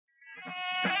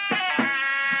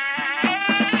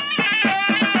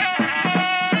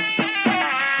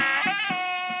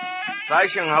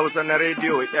Sashen Hausa na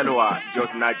Rediyo Elwa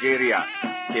Jos Nigeria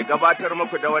ke gabatar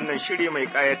muku da wannan shiri mai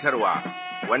ƙayatarwa,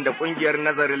 wanda ƙungiyar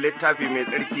nazarin littafi mai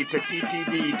tsarki ta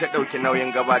TTD ta ɗauki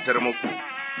nauyin gabatar muku.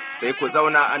 Sai ku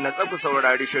zauna a natsa ku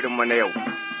saurari shirinmu na yau,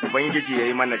 Ubangiji ya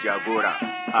yi mana jagora.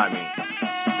 Amin.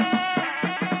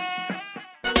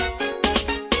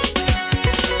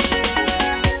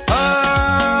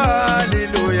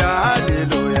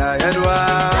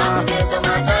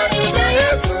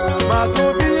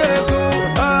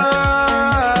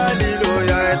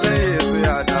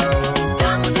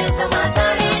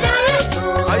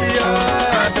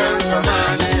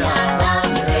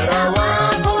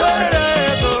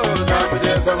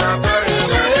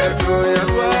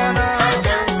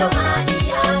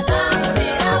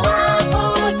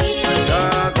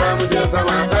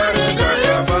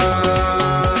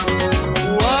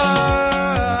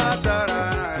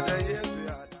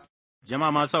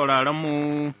 Jama'a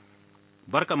sauraronmu,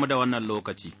 barkanmu da wannan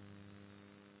lokaci,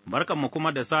 barkanmu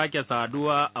kuma da sake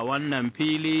saduwa a wannan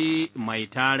fili mai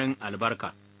tarin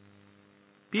albarka.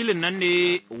 Filin nan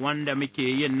ne wanda muke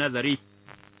yin nazari,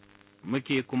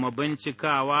 muke kuma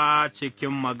bincikawa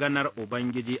cikin maganar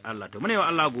Ubangiji Allah. To, mune wa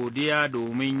Allah godiya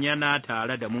domin yana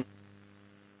tare da mu,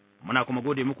 muna kuma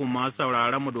gode muku masu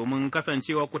sauraronmu domin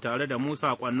kasancewa ku tare da mu,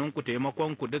 saƙonninku,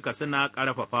 taimakonku duka suna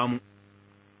ƙarfafa mu.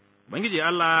 Ubangiji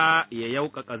Allah ya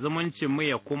yauƙaƙa zumuncinmu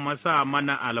ya kuma sa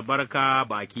mana albarka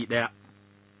baki ɗaya.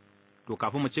 To,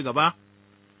 kafin mu ci gaba,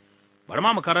 bari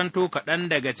ma mu karanto kaɗan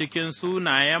daga cikin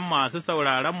sunayen masu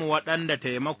sauraronmu waɗanda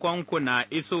taimakonku na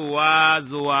isowa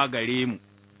zuwa gare mu.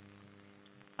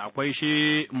 Akwai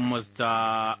shi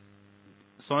Mr.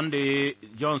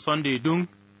 John Sunday Dung,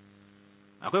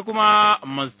 akwai kuma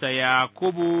Mr.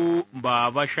 Yakubu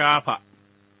Baba Shafa.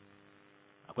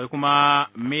 Akwai kuma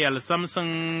Miyal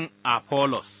Samson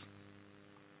Apollos,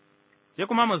 sai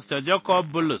kuma Mr. Jacob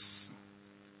Bulus,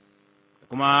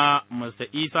 kuma Mr.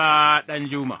 Isa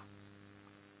Ɗanjuma,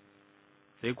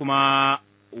 sai kuma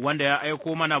wanda ya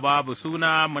aiko mana babu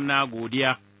suna muna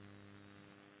godiya,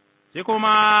 sai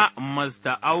kuma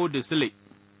Mr. Audu Sule,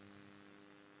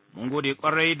 mun gode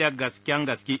ƙwarai da gasken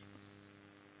gaske,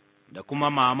 da kuma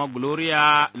Mama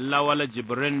Gloria Lawal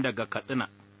Jibrin daga Katsina.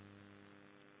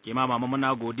 Kima mama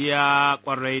muna godiya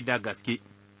ƙwarai da gaske,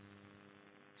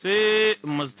 sai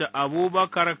Mr.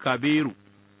 Abubakar Kabiru,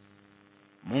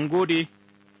 mun gode,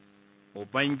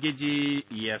 Ubangiji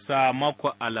ya sa maku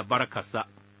albarkasa,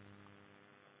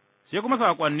 sai kuma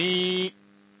saƙonni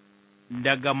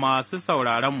daga masu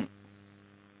sauraronmu,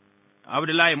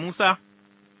 Abdullahi Musa,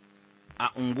 a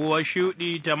unguwar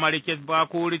Shuɗi ta Market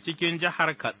Bakori cikin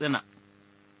jihar Katsina.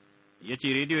 Ya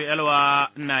ce, Rediyo Elwa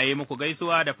na yi muku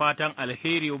gaisuwa da fatan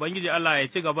alheri, Ubangiji Allah ya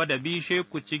ci gaba da bishe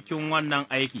ku cikin wannan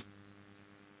aiki.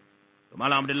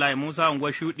 Malam Abdullahi Musa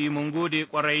unguwar Shuɗi mun gode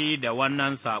ƙwarai da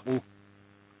wannan saƙo.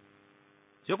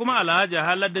 Sai kuma Alhaji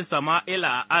Haladu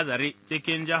Sama'ila a Azare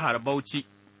cikin jihar Bauchi,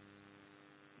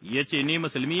 ya ce, Ni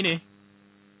musulmi ne,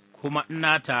 kuma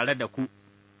ina tare da ku,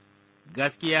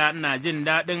 gaskiya ina jin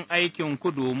daɗin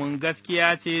aikinku domin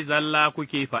gaskiya ce zalla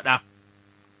kuke faɗa.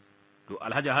 To,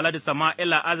 Alhaji Haladu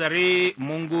Sama'ila Azare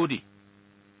mun gode,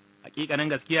 hakikanin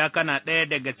gaskiya kana ɗaya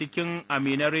daga cikin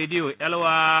aminan rediyo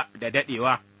Elwa da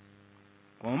daɗewa,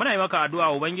 kuma muna yi maka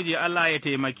addu'a Ubangiji Allah ya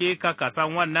taimake ka ka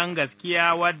san wannan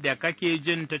gaskiya wadda kake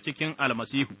jin ta cikin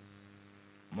almasihu,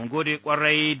 mun gode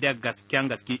ƙwarai da gasken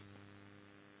gaske.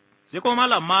 Sai kuma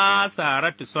Malama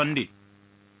Saratu Sunday,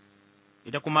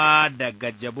 ita kuma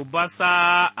daga Jabu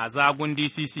Basa a Zagun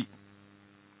DCC,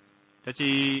 ta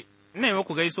ce, Ina yi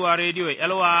muku gaisuwa rediyo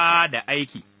Elwa da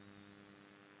aiki,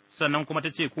 sannan kuma ta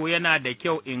ce, Ko yana da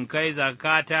kyau in kai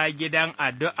zakata gidan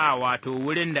addu'a wato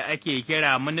wurin da ake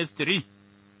kira ministry?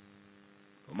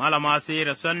 Malama sai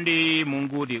da Sunday mun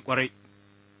gode ƙwarai,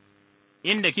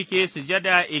 inda kike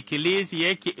sujada ikkilisi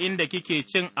yake inda kike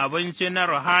cin abinci na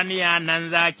ruhaniya nan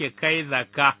za ki kai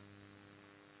zakka,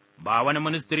 ba wani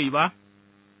ministry ba?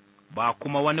 Ba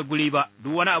kuma wani guri ba,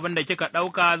 duk wani abin da kika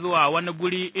ɗauka zuwa wani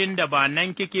guri inda ba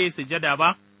nan kike sujada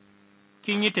ba,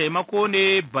 kin yi taimako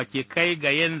ne ba ki kai ga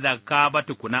yin zakka ba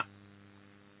tukuna.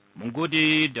 Mun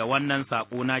gode da wannan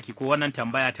saƙo naki ko wannan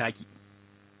tambaya taki.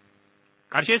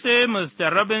 Ƙarshe sai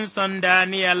Mr. Robinson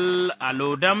Daniel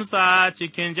Alodamsa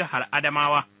cikin jihar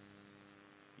Adamawa,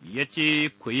 ya ce,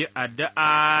 Ku yi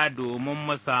addu'a domin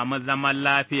mu samu zaman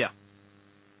lafiya.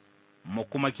 Mu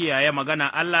kuma kiyaye magana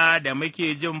Allah da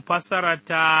muke jin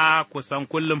fassararta kusan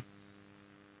kullum.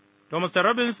 To, Mr.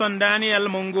 Robinson Daniel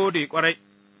mun gode ƙwarai,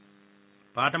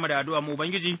 Fatima da addu'a mu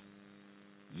Ubangiji,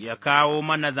 ya kawo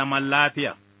mana zaman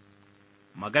lafiya,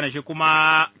 magana shi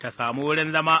kuma ta samu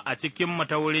wurin zama a cikinmu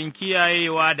ta wurin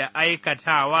kiyayewa da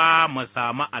aikatawa mu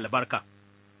samu albarka.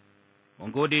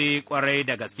 Mun gode ƙwarai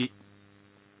da gaske.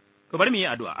 To bari mu yi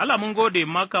addu'a, Allah mun gode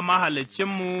maka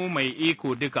mahalicinmu mai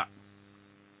iko duka,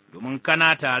 domin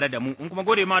kana tare da mu, in kuma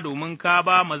gode ma domin ka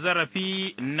ba mu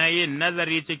zarafi na yin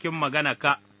nazari cikin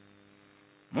maganarka.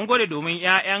 Mun gode domin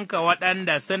 ’ya'yanka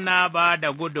waɗanda suna ba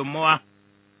da gudunmawa,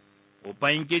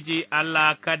 Ubangiji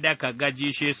Allah kada ka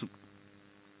gajishe su,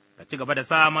 ka ci gaba da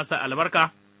sa masa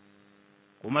albarka,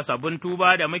 kuma sabon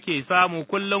tuba da muke samu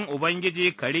kullum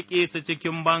Ubangiji ka riƙe su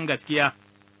cikin ban gaskiya.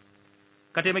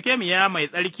 Ka taimake mu ya mai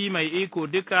tsarki mai iko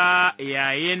duka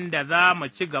yayin da za mu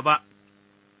ci gaba,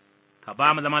 ka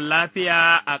ba mu zaman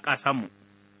lafiya a ƙasanmu,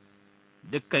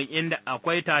 dukkan inda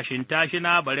akwai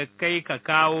tashin-tashina bari kai ka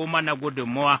kawo mana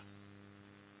gudunmawa.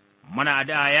 Muna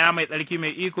da ya mai tsarki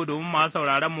mai iko domin masu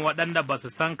sauraronmu waɗanda ba su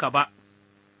san ka ba,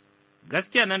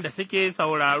 gaskiya nan da suke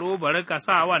sauraro bari ka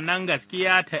sa wannan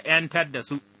gaskiya ta ’yantar da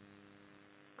su,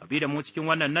 ka bi da mu cikin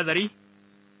wannan nazari,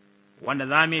 wanda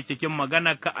za mu yi cikin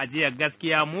maganarka ajiyar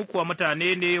gaskiya, mu kuwa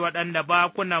mutane ne waɗanda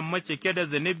bakunan mu cike da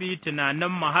zunubi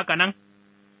tunaninmu haka nan,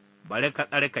 bari ka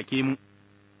tsarkake mu,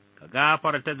 ka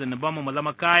gafarta zunubanmu mu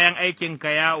zama kayan aikinka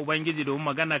ya Ubangiji domin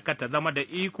maganarka ta zama da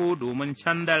iko domin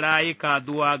canza rayuka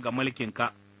zuwa ga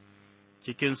mulkinka,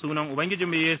 cikin sunan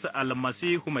Ubangijinmu Yesu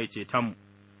almasihu mai cetonmu.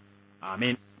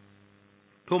 Amin.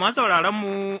 To,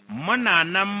 masauraranmu, muna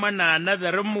nan muna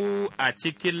nazarinmu a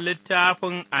cikin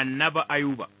littafin annabi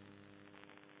Ayuba.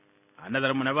 A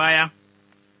nazarinmu na baya,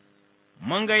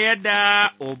 mun ga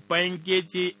yadda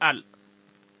Ubangiji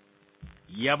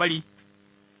ya bari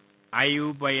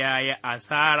Ayuba ya yi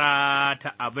asara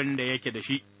ta abin da yake da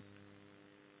shi,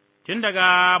 tun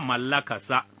daga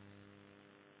mallakarsa,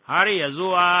 har ya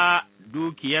zuwa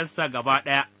dukiyarsa gaba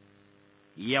ɗaya,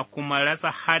 ya kuma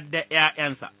rasa hadda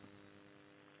 ’ya'yansa.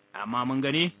 Amma mun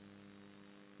gani,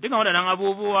 dukan waɗannan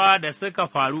abubuwa da suka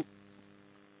faru,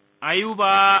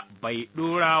 Ayuba bai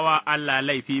ɗorawa Allah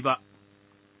laifi ba,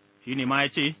 shi ne ma ya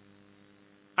ce,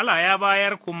 Allah ya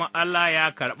bayar kuma Allah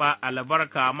ya karɓa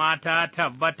albarka ma ta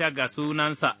tabbata ga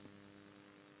sunansa.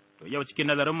 To, yau cikin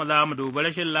nazarinmu za mu dubi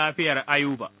rashin lafiyar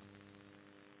Ayuba,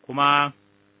 kuma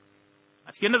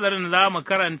a cikin nazarin za mu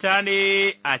karanta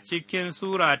ne a cikin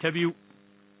Sura ta 2,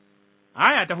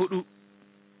 aya ta 4,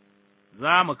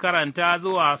 za mu karanta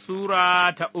zuwa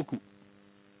Sura ta 3,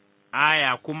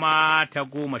 aya kuma ta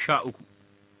 13.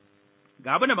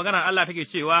 Ga abin da maganar Allah take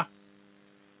cewa,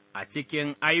 a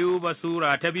cikin Ayuba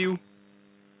Sura ta 2,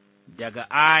 daga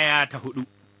aya ta 4.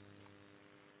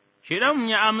 Shaiɗan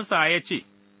ya amsa ya ce,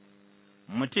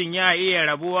 Mutum ya iya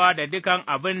rabuwa da dukan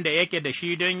abin da yake da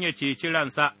shi don ya ceci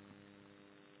ransa,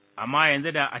 amma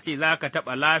yanzu da a ce za ka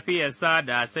taɓa lafiyarsa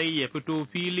da sai ya fito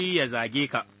fili ya zage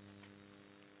ka.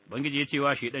 Ubangiji ya ce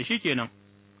wa Shaiɗan, shi kenan,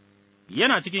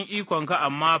 yana cikin ikonka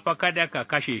amma fa kada ka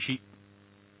kashe shi.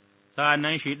 Sa'an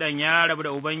nan Shaiɗan ya rabu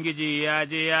da Ubangiji ya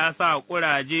je ya sa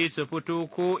ƙuraje su fito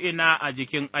ko'ina a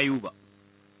jikin Ayuba.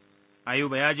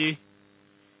 Ayuba ya je,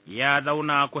 ya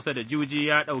zauna kusa da juji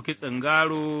ya ɗauki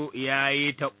tsingaro ya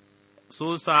yi ta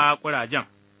sosa ƙurajen.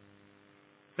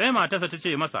 Sai matarsa ta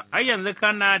ce masa, Ai, yanzu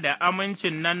kana da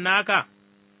amincin nan naka,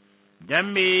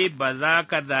 don me ba za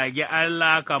ka zagi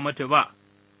Allah ka mutu ba?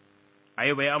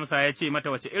 Ayuba ya amsa ya ce mata,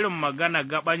 Wace irin magana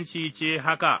gaɓanci ce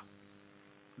haka?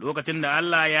 Lokacin da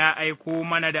Allah ya aiko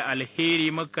mana da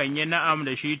alheri mukan yi na'am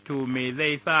da shi, to me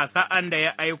zai sa sa'an da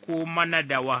ya aiko mana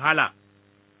da wahala,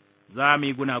 za mu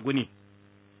yi gunaguni,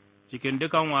 cikin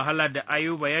dukan wahalar da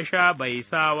Ayuba ya sha bai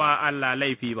sa wa Allah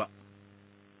laifi ba.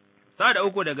 Da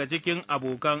uku daga cikin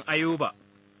abokan Ayuba,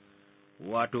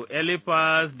 wato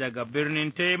Elifaz daga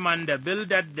birnin Teman da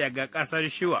Bildad daga ƙasar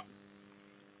Shiwa,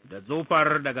 da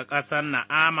Zofar daga ƙasar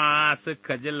Na'ama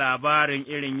suka ji labarin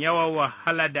irin yawan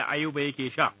wahala da Ayuba yake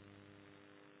sha,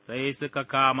 sai suka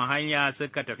kama hanya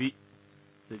suka tafi,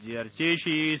 su ziyarce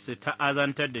shi su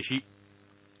ta'azantar da shi,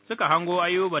 suka hango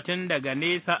Ayuba tun daga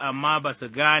nesa amma ba su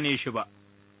gane shi ba,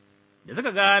 da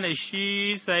suka gane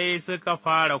shi sai suka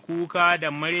fara kuka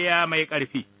da murya mai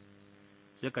ƙarfi,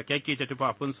 suka kyakkece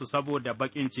tufafinsu saboda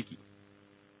baƙin ciki,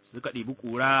 suka ɗibi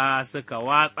ƙura suka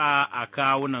watsa a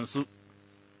kawunansu.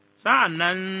 Sa'an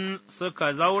nan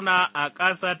suka zauna a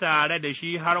ƙasa tare da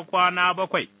shi har kwana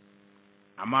 7,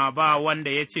 amma ba wanda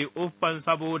ya ce uffan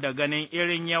saboda ganin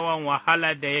irin yawan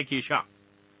wahalar da yake sha.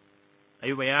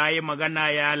 Ayuba ya yi magana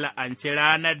ya la'anci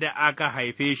ranar da aka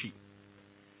haife shi,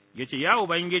 ya ce, Ya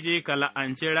Ubangiji, ka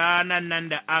la'anci ranar nan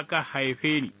da aka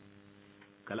haife ni,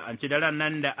 ka la'anci daren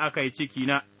nan da aka yi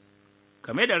cikina,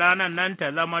 kame da ranar nan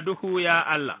ta zama duhu ya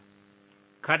Allah,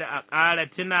 kada a ƙara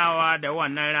tunawa da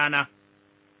wannan rana.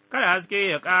 kada haske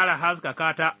ya ƙara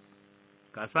haskaka ta,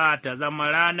 ka sa ta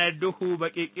zama ranar duhu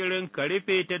baƙiƙirin ka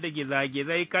rufe ta da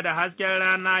gizagizai, kada hasken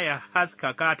rana ya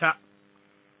haskaka ta,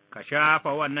 ka shafa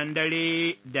wannan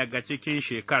dare daga cikin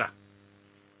shekara,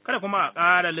 kada kuma a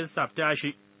ƙara lissafta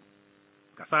shi,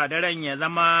 ka sa daren ya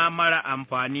zama mara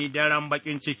amfani daren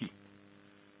baƙin ciki,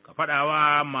 ka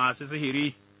faɗawa masu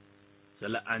sihiri su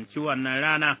la'anci wannan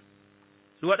rana,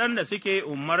 su waɗanda suke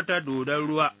umarta dodon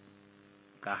ruwa,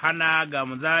 ka hana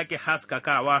gamzaki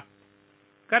haskakawa,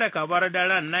 kada ka bar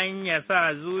daren nan ya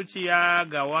sa zuciya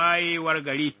ga wayewar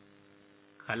gari,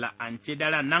 ka la'anci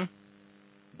daren nan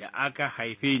da aka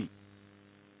haife ni,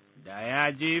 da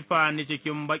ya jefa ni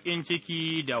cikin baƙin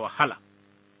ciki da wahala,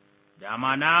 da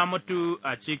ma na mutu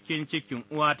a cikin cikin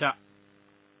uwata,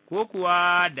 ko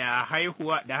kuwa da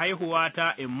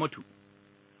haihuwata in mutu.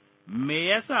 Me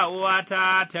ya sa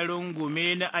uwata ta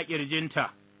rungume ni a ƙirjinta,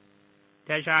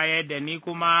 ta shayar da ni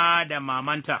kuma da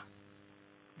mamanta,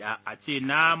 da a ce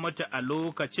na mutu a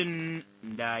lokacin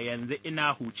da yanzu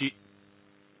ina huce.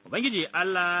 Ubangiji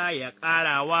Allah ya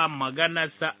ƙara wa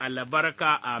maganarsa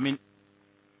albarka, amin.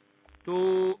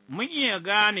 To, mun iya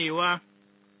ganewa,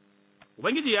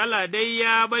 Ubangiji Allah dai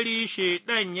ya bari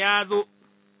Shaiɗan ya zo,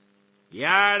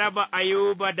 ya raba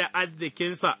Ayuba da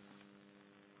arzikinsa,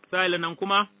 sa'ilin nan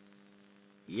kuma,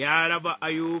 ya raba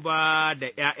Ayuba da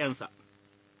 ’ya'yansa.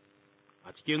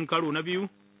 A cikin karo na biyu,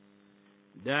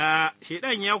 da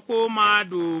Shaiɗan ya koma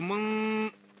domin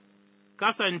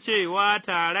kasancewa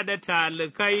tare da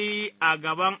talikai a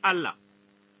gaban Allah,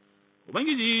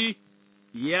 Ubangiji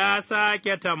ya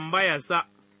sake tambayarsa,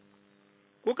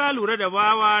 Kuka lura da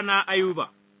bawa na Ayuba,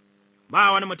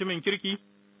 ba wani mutumin kirki,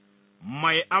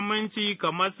 mai aminci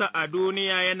kamarsa a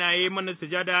duniya yana yi mini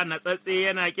sujada natsatse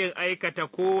yana ƙin aikata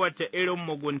kowace irin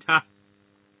mugunta.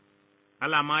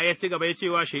 Allah ma ya ci gaba ya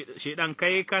cewa Shaiɗan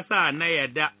kai kasa na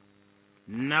yadda,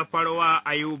 na farwa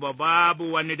Ayuba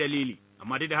babu wani dalili,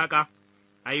 amma duk da haka,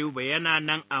 Ayuba yana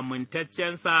nan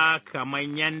amintaccensa kamar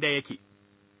yanda yake.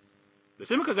 Da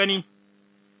sai muka gani,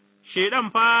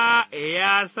 Shaiɗan fa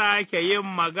ya sake yin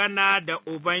magana da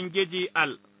Ubangiji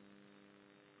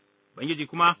Ubangiji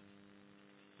kuma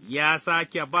ya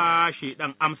sake ba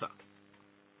Shaiɗan amsa.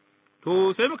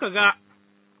 To, sai muka ga,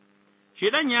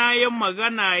 Shaiɗan ya yi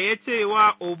magana ya ce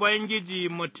wa Ubangiji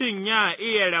mutum ya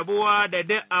iya rabuwa da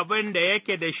duk abin da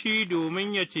yake da shi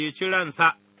domin ya ceci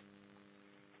ransa.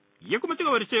 Ya kuma ci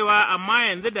gaba da cewa, amma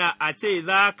yanzu da a ce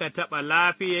za ka taɓa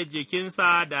lafiyar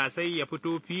jikinsa da sai ya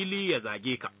fito fili ya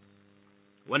zage ka.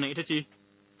 Wannan ita ce,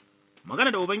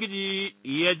 magana da Ubangiji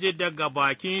ya ji daga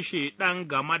bakin Shaiɗan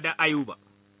game da Ayuba,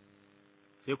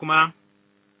 sai kuma,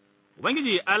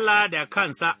 Ubangiji Allah da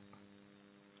kansa,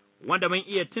 wanda mun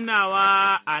iya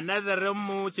tunawa a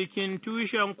nazarinmu cikin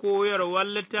tushen koyarwar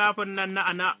littafin nan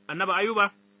na annabi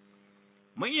Ayuba,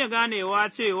 mun iya ganewa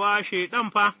cewa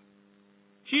Shaiɗan fa,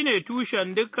 shi ne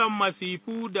tushen dukan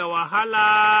masifu da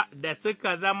wahala da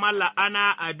suka zama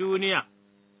la'ana a duniya,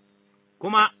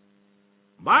 kuma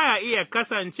ba ya iya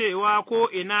kasancewa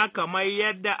ko'ina kamar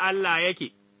yadda Allah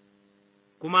yake,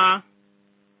 kuma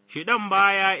Shaiɗan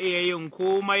ba ya iya yin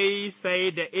komai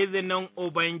sai da izinin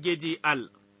Ubangiji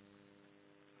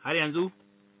har yanzu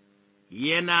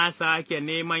yana sake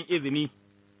neman izini,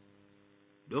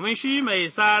 domin shi mai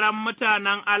saran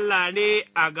mutanen Allah ne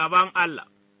a gaban Allah.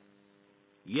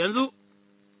 Yanzu,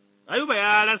 Ayuba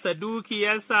ya rasa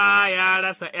dukiyarsa ya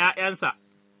rasa ’ya'yansa,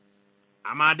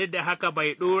 amma duk da haka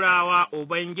bai ɗora wa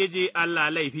Ubangiji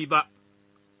Allah laifi ba,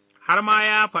 har ma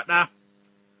ya faɗa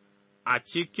a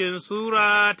cikin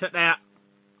Sura ta 1,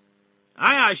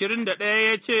 aya 21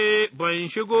 ya ce, Ban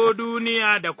shigo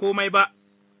duniya da komai ba,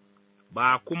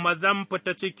 ba kuma zan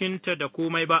fita cikinta da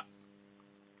komai ba,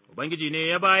 Ubangiji ne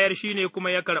ya bayar shi ne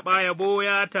kuma ya karɓa yabo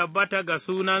ya tabbata ga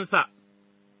sunansa.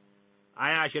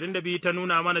 Aya 22 ta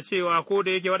nuna mana cewa ko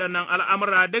da yake waɗannan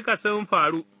al'amura duka sun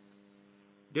faru,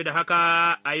 duk da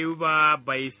haka Ayuba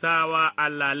bai sawa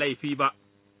Allah laifi ba,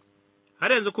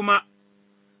 har yanzu kuma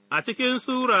a cikin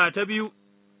Sura ta 2,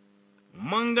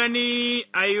 mun gani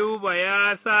Ayuba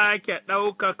ya sake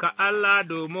ɗaukaka Allah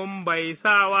domin bai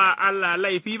sawa Allah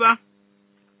laifi ba,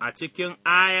 a cikin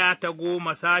aya ta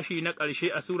 10 sashi na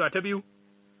ƙarshe a Sura ta 2,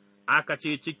 aka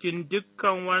ce cikin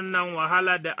dukkan wannan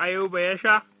wahala da Ayuba ya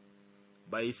sha,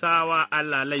 bai sawa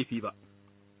Allah laifi ba.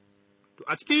 To,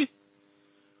 a ciki,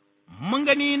 mun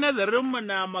gani nazarinmu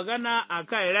na magana a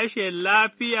kan rashin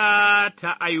lafiya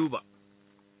ta Ayuba,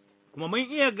 kuma mun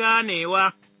iya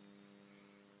ganewa,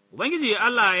 Ubangiji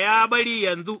Allah ya bari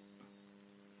yanzu,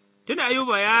 tunda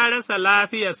Ayuba ya rasa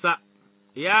lafiyarsa,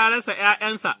 ya rasa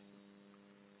 ’ya'yansa,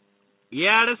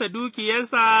 ya rasa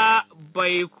dukiyarsa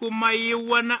bai kuma yi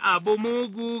wani abu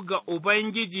mugu ga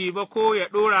Ubangiji ba ko ya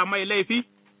ɗora mai laifi,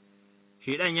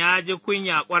 Shiɗan ya ji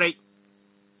kunya ƙwarai,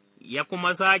 ya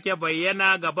kuma sake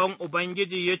bayyana gaban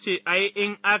Ubangiji ya ce, Ai,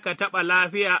 in aka taɓa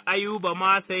lafiya Ayuba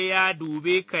ma sai ya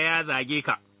dube ka ya zage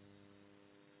ka.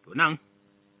 To nan,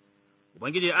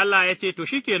 Ubangiji Allah ya ce, To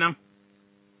shi kenan,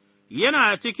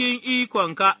 yana cikin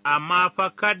ikonka, amma fa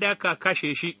kada ka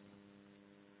kashe shi.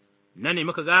 Na ne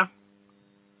muka ga,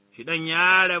 Shiɗan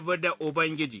ya rabu da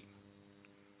Ubangiji,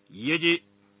 ya je,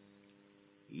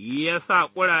 ya sa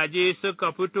ƙuraje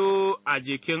suka fito a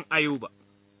jikin Ayuba.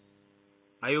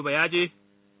 Ayuba ya je,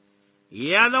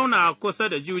 ya zauna kusa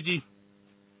da juji,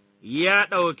 ya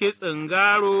ɗauki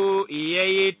tsingaro ya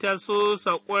yi ta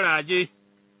sosa ƙuraje.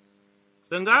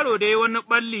 Tsingaro dai wani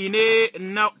ɓalli ne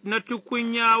na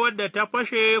tukunya wadda ta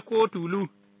fashe ko tulu,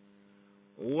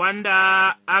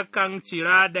 wanda akan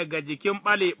cira daga jikin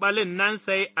ɓale-ɓalin nan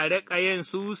sai a riƙa yin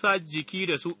susa jiki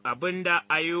da su abin da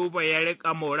Ayuba ya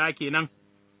riƙa mora kenan,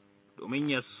 domin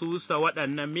ya susa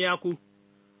waɗannan miyaku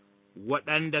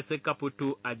waɗanda suka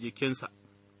fito a jikinsa.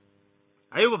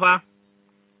 Ayuba fa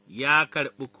ya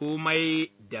karɓi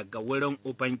komai daga wurin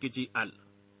Ubangiji Allah.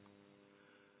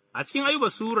 A cikin Ayuba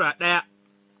Sura 1,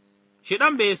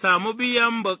 Shiɗan bai samu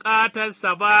biyan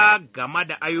bukatarsa ba game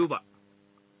da Ayuba,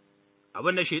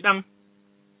 abin da Shiɗan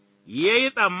ya yi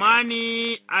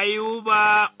tsammani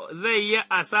Ayuba zai yi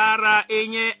asara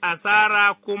in yi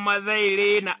asara kuma zai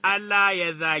rena Allah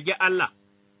ya zagi Allah,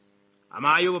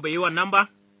 amma Ayuba bai yi wannan ba,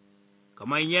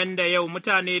 kamar yadda yau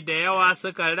mutane da yawa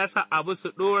suka rasa abu su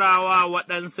ɗorawa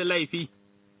waɗansu laifi,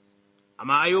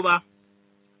 amma Ayuba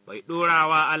bai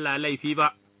ɗorawa Allah laifi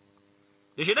ba.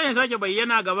 Da Shiɗan ya sake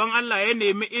bayyana gaban Allah ya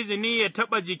nemi izini ya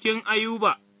taɓa jikin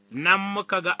Ayuba, nan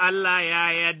muka ga Allah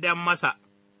ya yarda masa,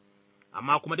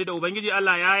 amma kuma duk da Ubangiji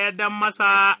Allah ya yarda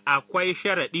masa akwai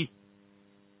sharaɗi,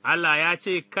 Allah ya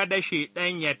ce kada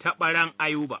Shiɗan ya taɓa ran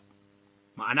Ayuba,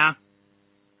 ma'ana,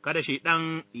 kada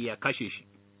Shiɗan ya kashe shi.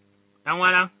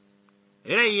 ’Yan'wana,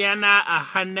 rai yana a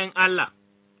hannun Allah,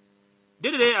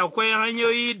 duk da dai akwai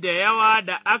hanyoyi da yawa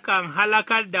da akan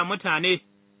halakar da mutane.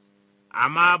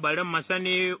 Amma bari mu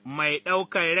sani mai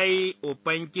ɗaukar rai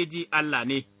Ubangiji Allah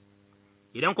ne,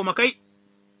 idan kuma kai,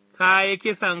 ka yi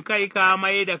kisan kai ka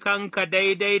mai da kanka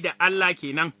daidai da Allah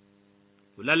kenan,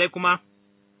 to lallai kuma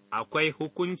akwai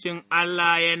hukuncin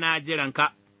Allah yana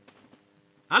jiranka.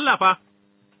 Allah fa,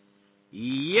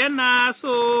 yana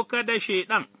so kada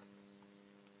Shiɗan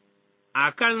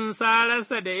a kan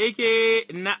sararsa da yake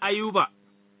na Ayuba,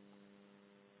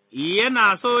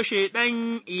 yana so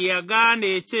Shiɗan ya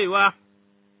gane cewa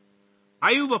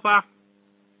Ayuba fa,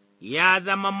 ya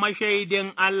zama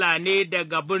mashaidin Allah ne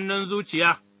daga birnin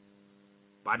zuciya,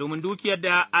 ba domin dukiyar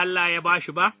da Allah ya ba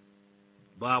shi ba,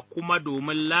 ba kuma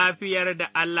domin lafiyar da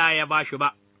Allah ya ba shi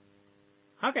ba.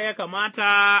 Haka ya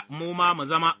kamata mu ma mu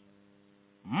zama,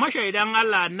 mashaidan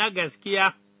Allah na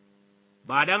gaskiya,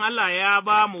 ba don Allah ya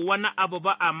ba mu wani abu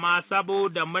ba, amma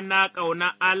saboda muna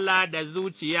ƙauna Allah da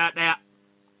zuciya ɗaya.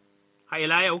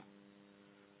 Haila yau,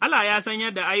 Allah ya san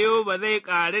yadda Ayuba zai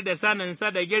ƙari da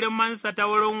saninsa da girmansa ta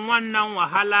wurin wannan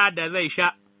wahala da zai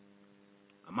sha,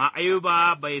 amma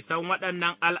Ayuba bai san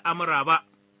waɗannan al'amura ba,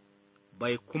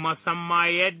 bai kuma san ma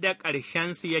yadda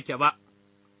ƙarshensu yake ba.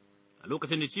 A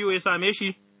lokacin da ciwo ya same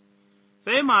shi,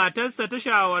 sai matarsa ta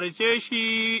shawarce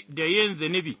shi da yin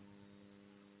zunubi,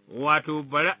 wato,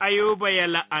 bari Ayuba ya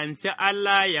la'anci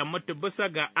Allah ya mutu bisa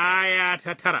ga aya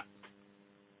ta 9,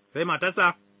 sai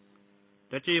matarsa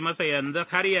ta ce masa, yanzu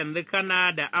har yanzu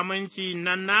kana da aminci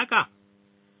nan naka,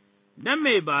 don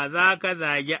me ba za ka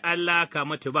zagi Allah ka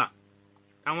mutu ba,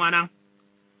 ɗanwana,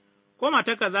 ko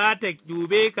mataka za ta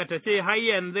dube ka ta ce, har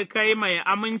yanzu kai mai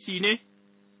aminci ne,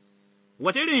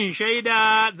 wace irin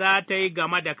shaida za ta yi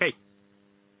game da kai,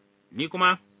 ni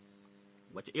kuma,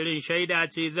 wace irin shaida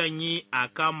ce zan yi a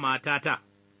kan matata,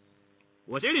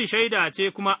 wace irin shaida ce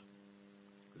kuma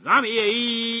za mu iya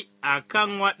yi a kan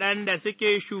waɗanda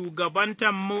suke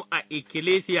shugabantanmu a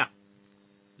ikkilisiya,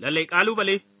 lallai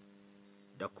ƙalubale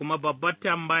da kuma babbar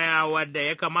tambaya wadda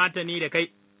ya kamata ni da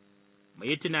kai, mu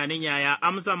yi tunanin yaya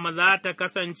amsanmu za ta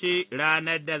kasance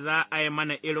ranar da za a yi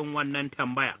mana irin wannan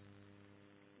tambaya.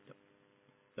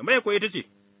 Tambaya ko ita ce,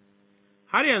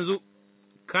 har yanzu,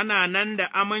 kana nan da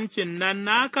amincin nan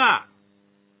naka,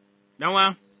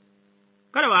 ɗanwa,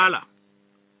 kada wahala,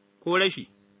 ko rashi.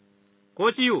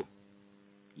 Ko ciwo,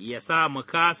 ya sa mu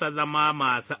kasa zama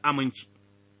masu aminci,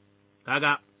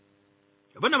 kaga,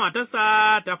 abin da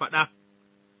matarsa ta faɗa,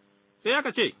 sai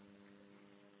aka ce,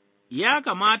 ya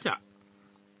kamata,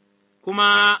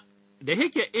 kuma da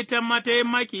hike ita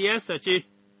mataimakiyarsa ce,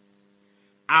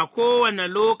 a kowane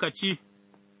lokaci,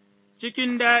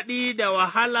 cikin daɗi da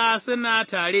wahala suna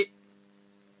tare,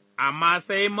 amma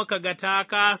sai muka ga ta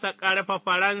kasa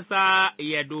ƙarfafa ransa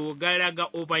ya dogara ga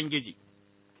Ubangiji.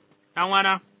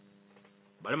 ’Yan'wana,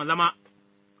 bari mu zama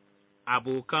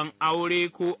abokan aure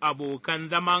ko abokan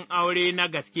zaman aure na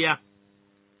gaskiya,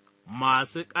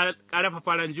 masu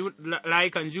ƙarfafa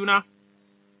rayukan juna,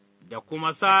 da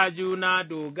kuma sa juna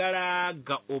dogara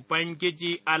ga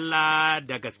Ubangiji Allah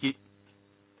da gaske.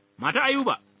 Mata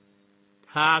Ayuba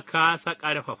ta kasa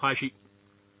ƙarfafa shi,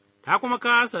 ta kuma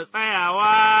kasa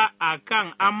tsayawa a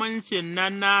kan amincin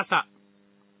nan nasa,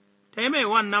 ta yi mai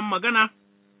wannan magana,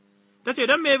 ta ce,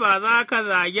 Don me ba za ka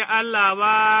zagi Allah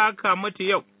ba ka mutu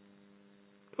yau,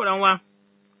 turanwa,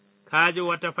 ka ji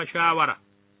wata fashawara,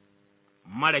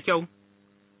 mara kyau,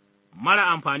 mara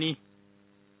amfani,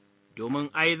 domin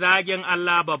ai zagin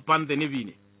Allah babban zunubi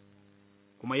ne,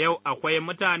 kuma yau akwai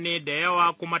mutane da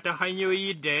yawa kuma ta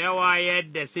hanyoyi da yawa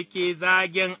yadda suke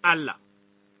zagin Allah,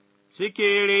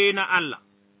 suke rena Allah,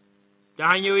 ta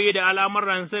hanyoyi da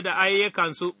al'amuransu da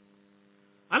ayyukansu.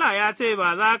 Allah ya ce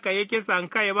ba za ka yi kisan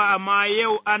kai ba, amma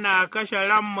yau ana kashe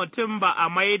ran mutum ba a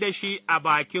mai da shi a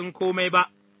bakin komai ba.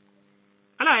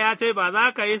 Allah ya ce ba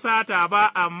za ka yi sata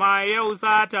ba, amma yau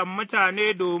satan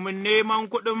mutane domin neman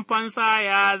kuɗin fansa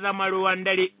ya zama ruwan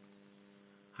dare.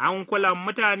 Hankulan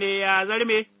mutane ya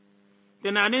zarme,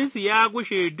 tunaninsu ya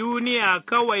gushe, duniya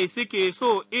kawai suke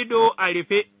so ido a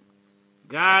rufe,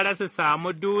 gara su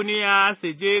samu duniya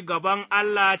su je gaban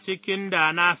Allah cikin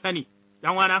da na sani,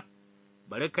 ɗanwana,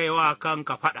 bari kai wa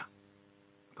kanka faɗa,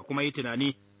 ka kuma yi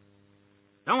tunani,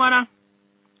 ɗanwana,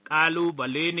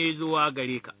 ƙalubale ne zuwa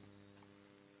gare ka.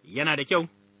 Yana da kyau,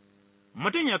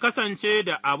 mutum ya kasance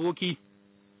da aboki,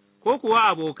 ko kuwa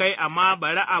abokai, amma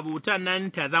bari abutan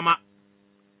nan ta zama,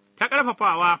 ta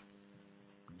ƙarfafawa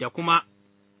da kuma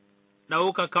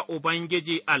ɗaukaka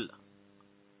Ubangiji Allah.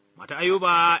 Mata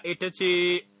Ayuba ita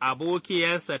ce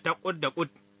abokiyarsa ta ƙud da ƙud,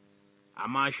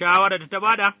 amma shawarar da ta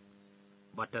bada,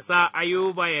 ba ta sa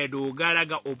Ayuba ya dogara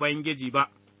ga Ubangiji ba.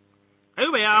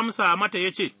 Ayuba ya amsa mata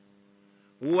ya ce,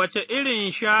 Wace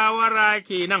irin shawara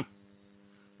kenan?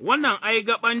 Wannan ai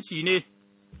gaɓanci ne,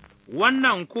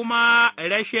 wannan kuma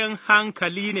rashin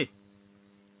hankali ne,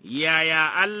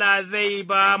 yaya Allah zai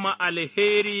ba mu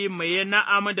alheri mu yi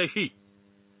na'am da shi,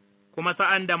 kuma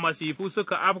sa'an da masifu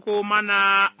suka afko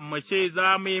mana mu ce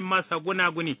za mu yi masa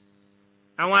gunaguni.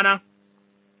 ’Yan'wana,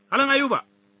 halin Ayuba,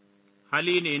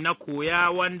 hali ne na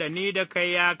koya wanda ni da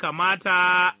kai ya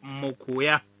kamata mu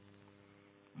koya.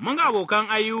 Mun ga abokan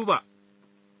Ayuba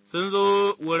sun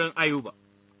zo wurin Ayuba.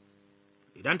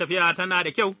 Idan tafiya tana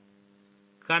da kyau,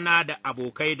 kana da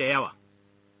abokai da yawa,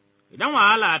 idan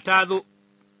wahala ta zo,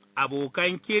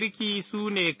 abokan kirki su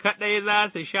ne kaɗai za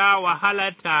su sha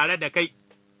wahala tare da kai,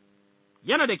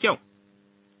 yana da kyau,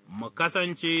 mu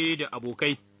kasance da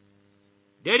abokai,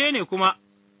 daidai ne kuma,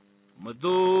 mu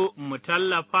zo mu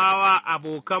tallafawa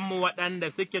abokanmu waɗanda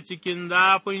suke cikin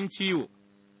zafin ciwo,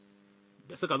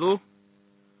 da suka zo,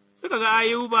 suka ga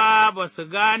Ayuba ba su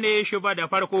gane shi ba da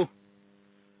farko.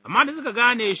 Amma da suka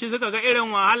gane shi suka ga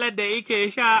irin wahalar da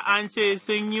yake sha, an ce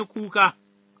sun yi kuka,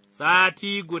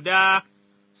 sati guda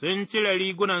sun cire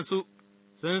rigunansu,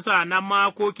 sun sa nan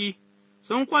makoki,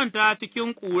 sun kwanta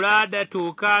cikin ƙura da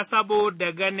toka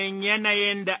saboda ganin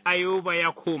yanayin da Ayuba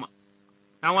ya koma.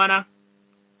 ’Yan'wana,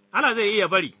 Allah zai iya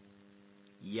bari,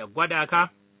 ya gwada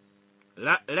ka,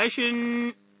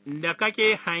 rashin da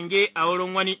kake hange a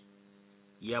wurin wani,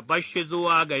 ya bar shi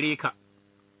zuwa gare ka,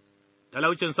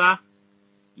 talaucinsa.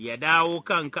 Ya dawo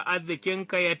kanka,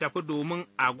 arzikinka ya tafi domin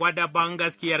a gwada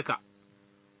bangaskiyarka,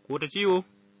 ko ta ciwo,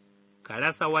 ka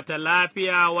rasa wata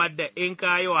lafiya wadda in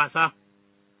ka yi wasa,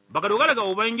 baka dogara ga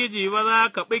Ubangiji ba za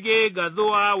ka ɓige ga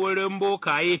zuwa wurin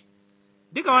bokaye,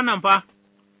 duka wannan fa,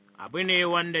 abu ne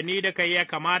wanda ni da kai ya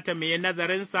kamata mu yi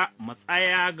nazarinsa mu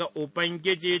tsaya ga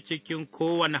Ubangiji cikin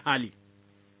kowane hali.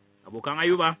 Abokan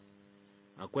Ayuba,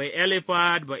 akwai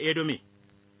Elifad Ba'edome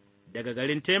daga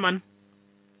garin Teman,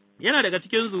 yana daga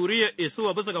cikin zuriyar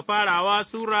Isuwa bisa ga farawa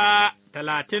Sura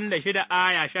 36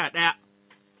 aya 11,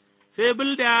 sai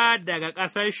Bilda daga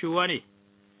ƙasar Shuwa ne,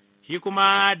 shi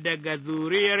kuma daga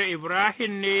zuriyar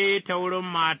Ibrahim ne ta wurin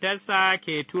matarsa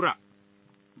Ketura,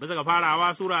 bisa ga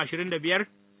farawa Sura 25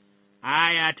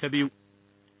 aya 2,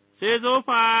 sai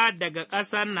Zofa daga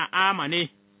ƙasar Na'ama ne,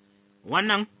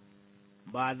 wannan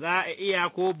ba za a iya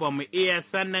ko ba mu iya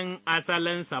sanin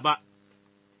asalinsa ba,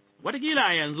 wataƙila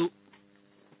a yanzu.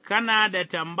 Kana da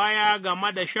tambaya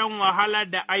game da shan wahalar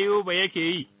da Ayuba yake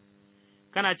yi,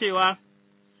 kana cewa,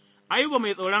 Ayuba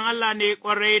mai tsoron Allah ne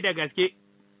ƙwarai da gaske,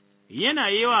 yana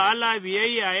yi wa Allah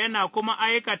biyayya yana kuma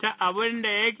aikata abin da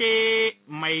yake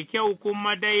mai kyau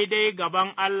kuma daidai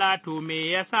gaban Allah, to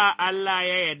me yasa Allah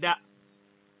ya yarda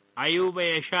Ayuba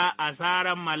ya sha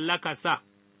asarar mallakarsa,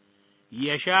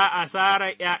 ya sha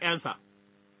asarar ’ya'yansa,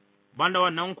 banda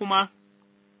wannan kuma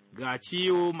ga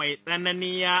ciwo mai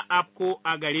tsanani ya afko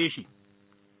a gare shi.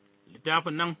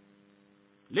 Littafin nan,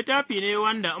 littafi ne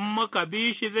wanda in muka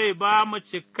bi shi zai ba mu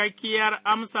cikakkiyar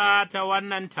amsa ta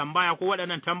wannan tambaya ko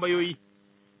waɗannan tambayoyi,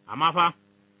 amma fa,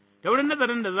 ta wurin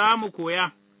nazarin da za mu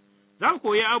koya, za mu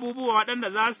koyi abubuwa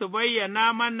waɗanda za su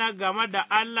bayyana mana game da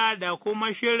Allah da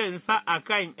kuma shirinsa a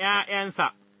kan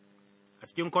 ’ya'yansa. A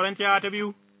cikin Korintiyawa ta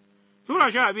biyu, Sura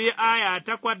 12 aya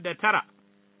 8 da 9,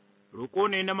 roƙo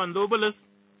ne na manzo Bulus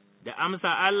da amsa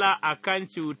Allah a kan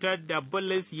cutar da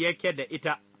Bulus yake da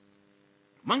ita.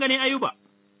 Mun gani Ayuba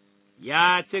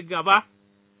ya ci gaba,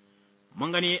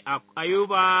 mun gani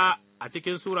Ayuba a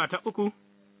cikin Sura ta 3,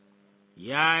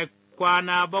 ya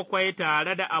kwana 7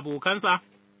 tare da abokansa,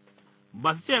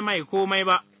 ba su ce mai komai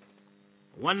ba,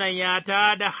 wannan ya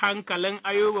tā da hankalin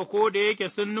Ayuba ko da yake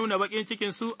sun nuna baƙin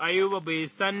cikinsu, Ayuba bai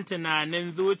san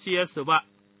tunanin zuciyarsu ba,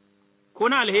 ko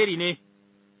na alheri ne,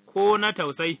 ko na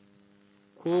tausai,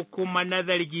 ko kuma na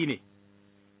zargi ne,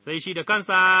 sai shi da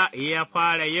kansa ya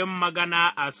fara yin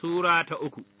magana a Sura ta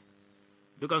 3,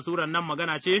 dukan suran nan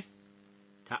magana ce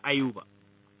ta Ayuba,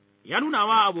 ya nuna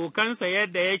wa abokansa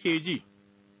yadda yake ji,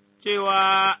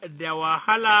 cewa da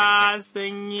wahala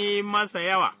sun yi masa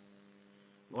yawa,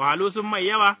 wahalu sun mai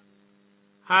yawa,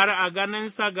 har a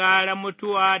ganinsa gara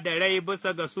mutuwa da rai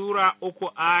bisa ga Sura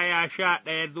 3 aya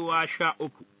 11 zuwa 13.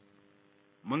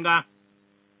 Mun ga,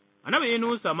 annabi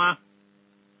Inusa ma,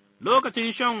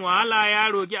 lokacin shan wahala ya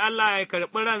roƙi Allah ya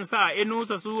karɓi ransa a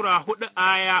Inusa Sura 4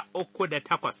 aya 3 da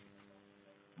 8.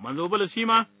 Manzo Bulus shi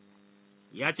ma,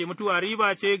 ya ce mutuwa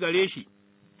riba ce gare shi.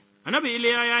 Annabi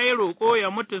Iliya ya yi roƙo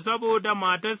ya mutu saboda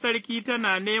matar sarki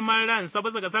tana neman ransa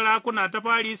bisa ga sarakuna ta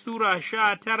fari Sura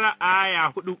 19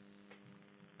 aya 4.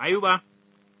 Ayuba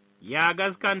ya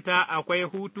gaskanta akwai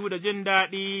hutu da jin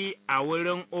daɗi a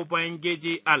wurin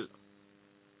Ubangiji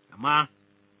amma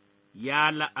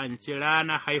ya la'anci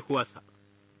ranar haihuwarsa,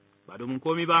 ba domin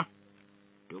komi ba,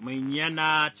 domin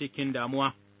yana cikin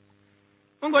damuwa.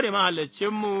 Mun gode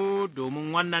Mahaliccinmu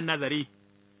domin wannan nazari.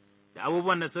 Da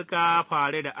abubuwan da suka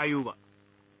faru da Ayuba,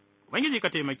 Ubangiji ka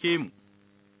taimake mu,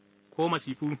 ko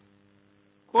masifu,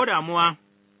 ko damuwa,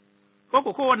 ko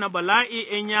kowane bala'i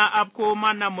in ya afko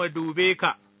mana mu dube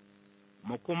ka,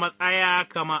 mu kuma tsaya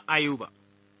kama Ayuba,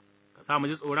 ka sa mu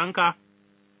ji tsoronka,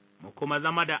 mu kuma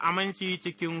zama da aminci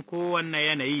cikin kowane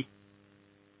yanayi,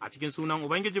 a cikin sunan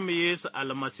Ubangijinmu Yesu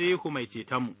almasihu mai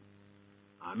cetonmu.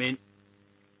 Amin.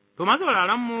 To, masu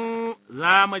mu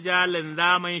za mu ja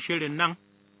linzamin shirin nan.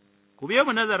 Ku biyo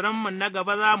mu nazarinmu na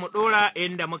gaba za mu ɗora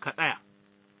inda muka tsaya,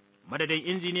 madadin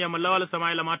injiniyan Lawal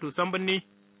Sama'ila Matu Sambunni,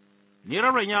 ni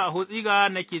Rabran a Hotsiga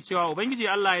nake cewa Ubangiji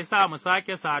Allah ya sa mu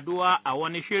sake saduwa a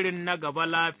wani shirin na gaba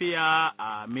lafiya,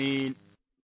 amin.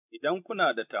 Idan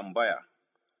kuna da tambaya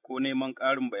ko neman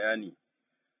ƙarin bayani,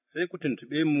 sai ku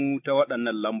tuntuɓe mu ta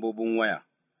waɗannan lambobin waya,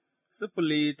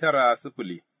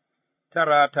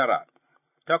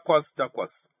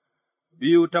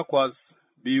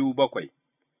 090-tara-8-8-2-8-2-7,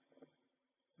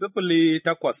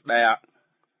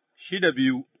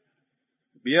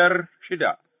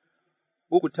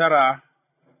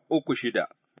 081-6-5-6.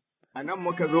 A nan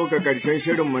muka zo ga ƙarshen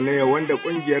shirinmu na yau wanda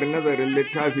ƙungiyar nazarin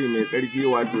littafi mai tsarki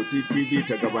wato TTV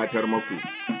ta gabatar maku.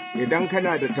 Idan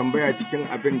kana da tambaya cikin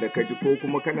abin da ka ji ko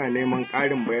kuma kana neman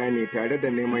ƙarin bayani tare da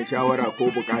neman shawara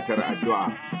ko buƙatar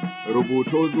addu'a,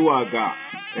 rubuto zuwa ga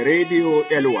Radio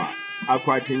Elwa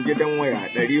akwatin gidan waya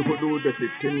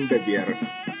 465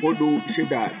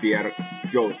 465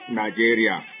 Jos,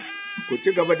 Nigeria. Ku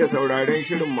ci gaba da sauraron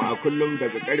shirinmu a kullum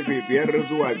daga ƙarfe 5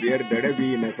 zuwa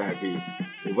 5:30 na safe.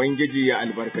 Ubangiji ya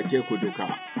albarkace ku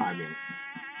duka. Amin.